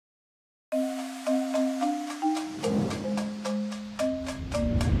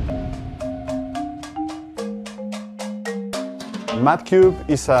MAD3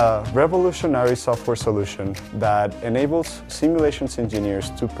 is a revolutionary software solution that enables simulations engineers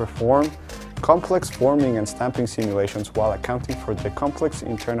to perform complex forming and stamping simulations while accounting for the complex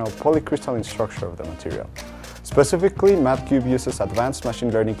internal polycrystalline structure of the material. Specifically, MAD3 uses advanced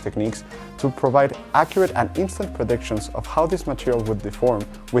machine learning techniques to provide accurate and instant predictions of how this material would deform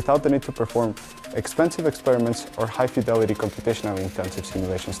without the need to perform expensive experiments or high-fidelity computationally intensive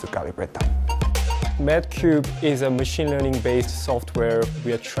simulations to calibrate them. MAD3 is a machine learning-based software.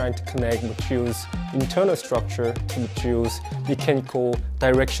 We are trying to connect materials' internal structure to materials' mechanical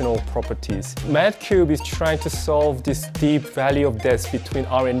directional properties. MAD3 is trying to solve this deep valley of depth between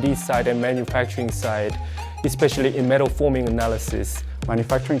R&D side and manufacturing side, especially in metal forming analysis.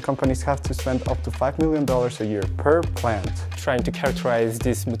 Manufacturing companies have to spend up to $5 million a year per plant trying to characterize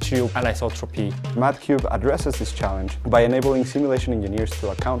this material anisotropy. MAD3 addresses this challenge by enabling simulation engineers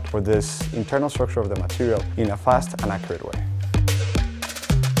to account for this internal structure of the material in a fast and accurate way.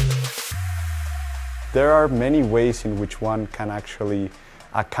 There are many ways in which one can actually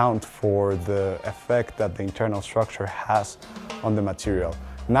account for the effect that the internal structure has on the material.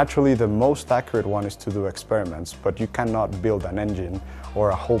 Naturally, the most accurate one is to do experiments, but you cannot build an engine or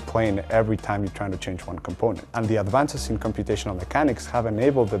a whole plane every time you're trying to change one component. And the advances in computational mechanics have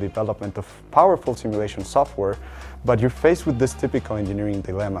enabled the development of powerful simulation software, but you're faced with this typical engineering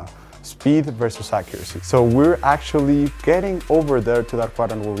dilemma: speed versus accuracy. So we're actually getting over there to that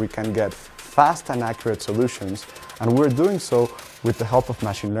quadrant where we can get fast and accurate solutions, and we're doing so with the help of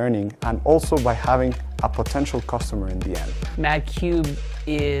machine learning and also by having a potential customer in the end. MAD3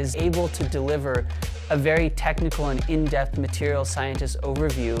 is able to deliver a very technical and in-depth material scientist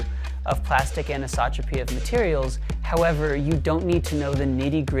overview of plastic anisotropy of materials. However, you don't need to know the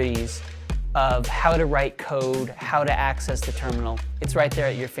nitty-gritties of how to write code, how to access the terminal. It's right there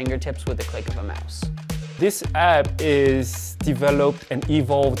at your fingertips with a click of a mouse. This app is developed and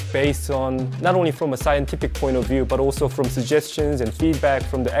evolved based on not only from a scientific point of view, but also from suggestions and feedback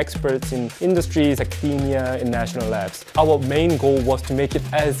from the experts in industries, academia, and national labs. Our main goal was to make it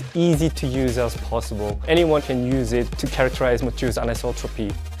as easy to use as possible. Anyone can use it to characterize materials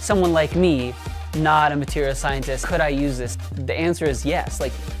anisotropy. Someone like me, not a material scientist, could I use this? The answer is yes.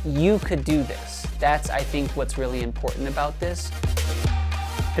 Like, you could do this. That's, I think, what's really important about this.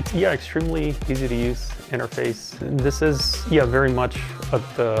 It's extremely easy to use interface. This is very much at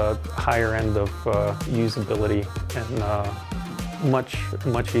the higher end of usability and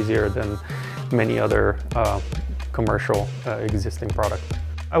much easier than many other commercial existing products.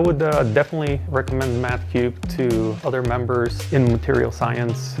 I would definitely recommend MAD3 to other members in material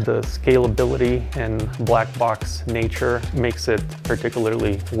science. The scalability and black box nature makes it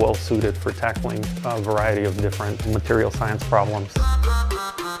particularly well suited for tackling a variety of different material science problems.